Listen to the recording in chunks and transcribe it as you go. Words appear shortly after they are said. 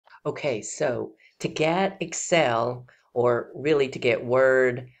Okay, so to get Excel, or really to get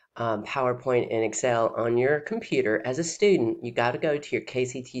Word, PowerPoint, and Excel on your computer as a student, you got to go to your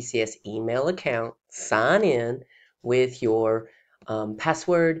KCTCS email account, sign in with your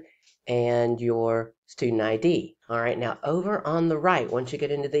password and your student ID. All right, now over on the right, once you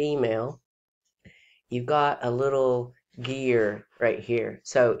get into the email, you've got a little gear right here.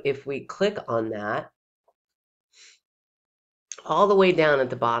 So if we click on that, all the way down at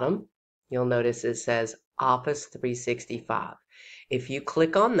the bottom, you'll notice it says Office 365. If you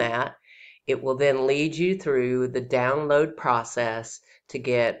click on that, it will then lead you through the download process to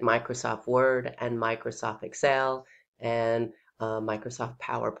get Microsoft Word and Microsoft Excel and Microsoft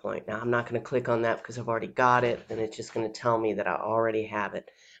PowerPoint. Now, I'm not going to click on that because I've already got it, and it's just going to tell me that I already have it.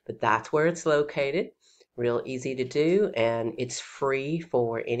 But that's where it's located. Real easy to do, and it's free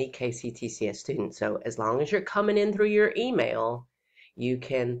for any KCTCS student. So as long as you're coming in through your email, you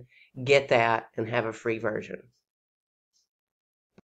can get that and have a free version.